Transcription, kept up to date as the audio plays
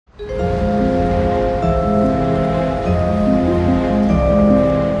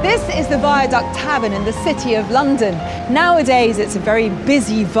This is the Viaduct Tavern in the City of London. Nowadays it's a very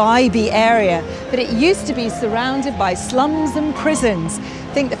busy, vibey area, but it used to be surrounded by slums and prisons.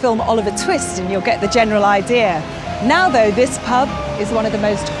 Think the film Oliver Twist and you'll get the general idea. Now though, this pub is one of the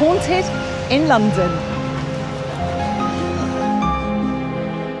most haunted in London.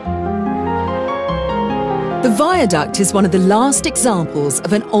 The Viaduct is one of the last examples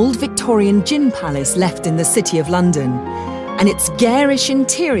of an old Victorian gin palace left in the City of London, and its garish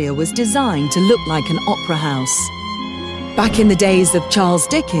interior was designed to look like an opera house. Back in the days of Charles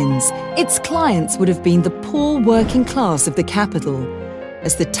Dickens, its clients would have been the poor working class of the capital,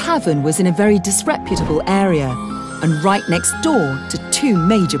 as the tavern was in a very disreputable area and right next door to two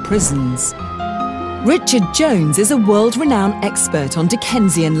major prisons. Richard Jones is a world-renowned expert on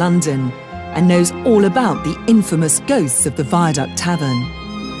Dickensian London and knows all about the infamous ghosts of the Viaduct Tavern.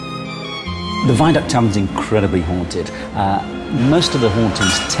 The Viaduct Tavern's incredibly haunted. Most of the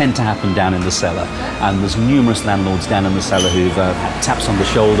hauntings tend to happen down in the cellar, and there's numerous landlords down in the cellar who've had taps on the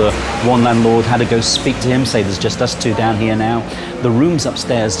shoulder. One landlord had to go speak to him, say there's just us two down here now. The rooms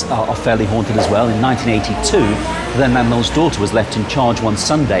upstairs are fairly haunted as well. In 1982, the then landlord's daughter was left in charge one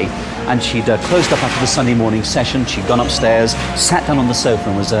Sunday, and she'd closed up after the Sunday morning session. She'd gone upstairs, sat down on the sofa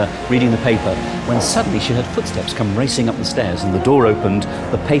and was reading the paper, when suddenly she heard footsteps come racing up the stairs, and the door opened,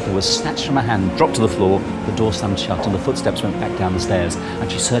 the paper was snatched from her hand, dropped to the floor, the door slammed shut, and the footsteps went back down the stairs,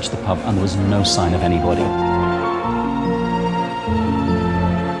 and she searched the pub and there was no sign of anybody.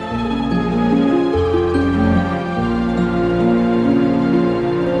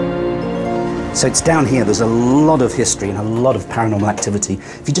 So it's down here, there's a lot of history and a lot of paranormal activity.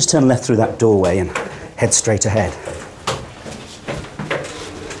 If you just turn left through that doorway and head straight ahead.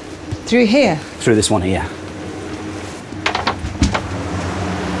 Through here? Through this one here.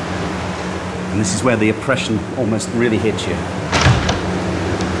 And this is where the oppression almost really hits you.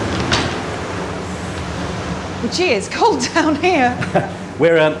 Well, gee, it's cold down here.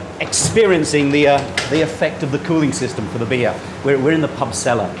 We're experiencing the effect of the cooling system for the beer. We're in the pub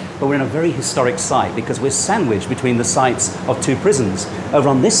cellar, but we're in a very historic site because we're sandwiched between the sites of two prisons. Over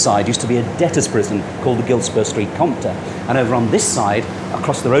on this side used to be a debtor's prison called the Giltspur Street Compter, and over on this side,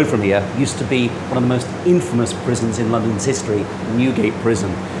 across the road from here, used to be one of the most infamous prisons in London's history, Newgate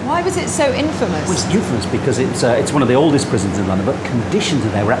Prison. Why was it so infamous? Well, it's infamous because it's one of the oldest prisons in London, but conditions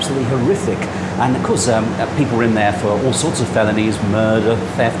in there were absolutely horrific. And of course, people were in there for all sorts of felonies, murder,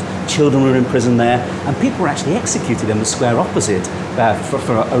 theft. Children were in prison there, and people were actually executed in the square opposite for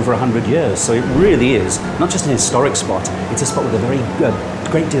over 100 years. So it really is not just an historic spot, it's a spot with a very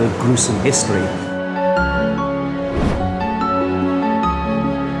great deal of gruesome history.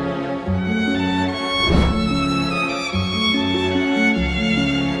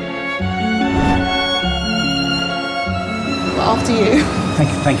 After you.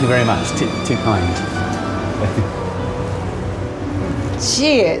 Thank you very much. Too kind.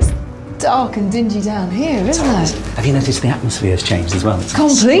 Gee, it's dark and dingy down here, isn't it? Have you noticed the atmosphere has changed as well? It's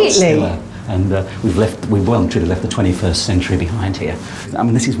completely. And we've well and truly left the 21st century behind here. I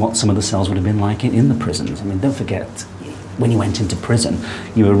mean, this is what some of the cells would have been like in the prisons. I mean, don't forget, when you went into prison,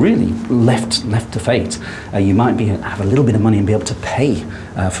 you were really left to fate. You might have a little bit of money and be able to pay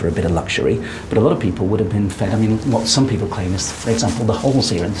for a bit of luxury, but a lot of people would have been fed. I mean, what some people claim is, for example, the holes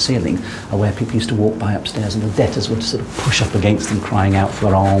here in the ceiling are where people used to walk by upstairs and the debtors would sort of push up against them, crying out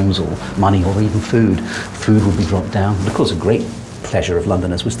for alms or money or even food. Food would be dropped down. And of course, a great pleasure of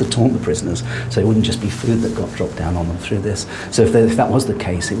Londoners was to taunt the prisoners, so it wouldn't just be food that got dropped down on them through this. So if that was the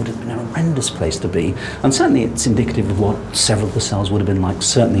case, it would have been a horrendous place to be, and certainly it's indicative of what several of the cells would have been like,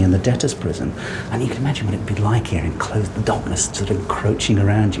 certainly in the debtors' prison. And you can imagine what it would be like here, enclosed, the darkness sort of encroaching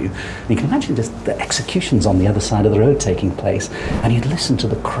around you. And you can imagine just the executions on the other side of the road taking place, and you'd listen to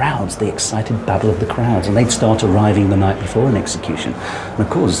the crowds, the excited babble of the crowds, and they'd start arriving the night before an execution. And of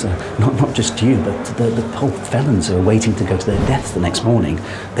course, not just you, but the whole felons who are waiting to go to their deaths the next morning,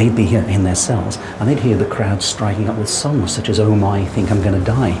 they'd be here in their cells, and they'd hear the crowd striking up with songs such as "Oh My, Think I'm Gonna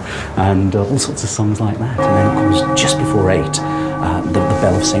Die," and all sorts of songs like that. And then, of course, just before 8, the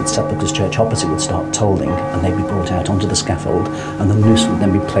bell of St Sepulchre's Church opposite would start tolling, and they'd be brought out onto the scaffold, and the noose would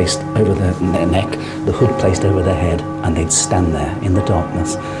then be placed over their neck, the hood placed over their head, and they'd stand there in the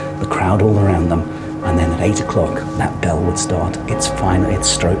darkness, the crowd all around them. And then at 8 o'clock, that bell would start its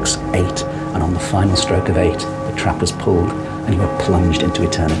strokes 8, and on the final stroke of 8, the trap was pulled, and you were plunged into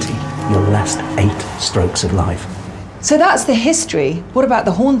eternity. Your last 8 strokes of life. So that's the history. What about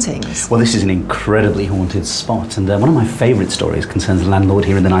the hauntings? Well, this is an incredibly haunted spot, and one of my favourite stories concerns a landlord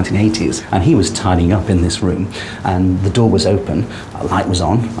here in the 1980s, and he was tidying up in this room, and the door was open, a light was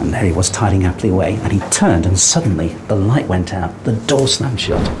on, and there he was tidying aptly away, and he turned, and suddenly the light went out, the door slammed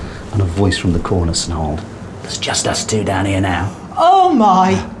shut, and a voice from the corner snarled, "There's just us two down here now." Oh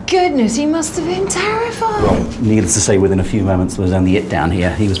my goodness, he must have been terrified. Well, needless to say, within a few moments there was only it down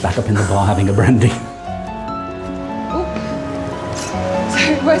here. He was back up in the bar having a brandy.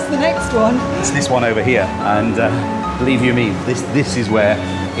 Where's the next one? It's this one over here, and believe you me, this is where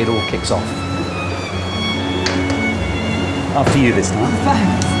it all kicks off. After you this time.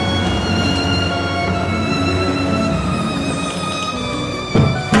 Thanks.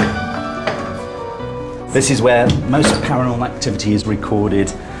 This is where most paranormal activity is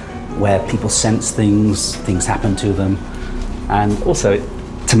recorded, where people sense things happen to them, and also,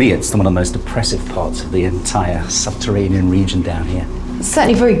 to me, it's one of the most oppressive parts of the entire subterranean region down here. It's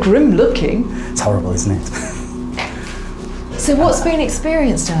certainly very grim looking. It's horrible, isn't it? So what's been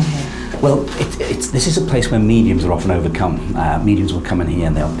experienced down here? Well, this is a place where mediums are often overcome. Mediums will come in here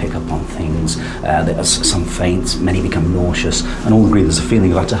and they'll pick up on things. Some faint, many become nauseous, and all agree there's a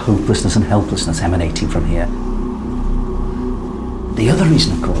feeling of utter hopelessness and helplessness emanating from here. The other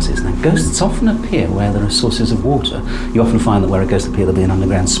reason, of course, is that ghosts often appear where there are sources of water. You often find that where a ghost appears, there'll be an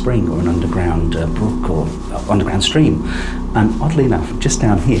underground spring or an underground brook or underground stream. And oddly enough, just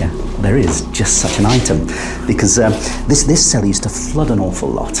down here, there is just such an item. Because this cellar used to flood an awful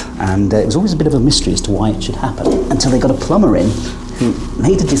lot, and it was always a bit of a mystery as to why it should happen, until they got a plumber in who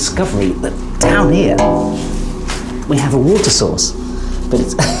made a discovery that down here we have a water source. But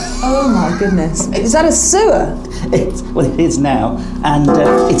it's... Oh my goodness. Is that a sewer? Well, it is now, and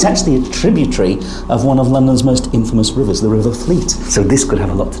it's actually a tributary of one of London's most infamous rivers, the River Fleet. So this could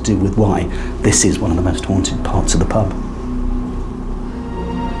have a lot to do with why this is one of the most haunted parts of the pub.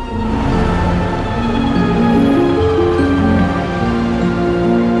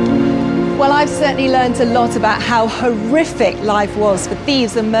 Well, I've certainly learnt a lot about how horrific life was for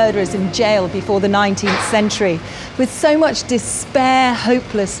thieves and murderers in jail before the 19th century, with so much despair,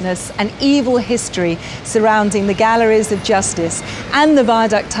 hopelessness and evil history surrounding the galleries of justice and the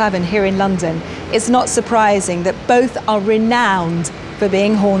Viaduct Tavern here in London. It's not surprising that both are renowned for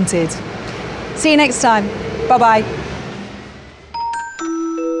being haunted. See you next time. Bye-bye.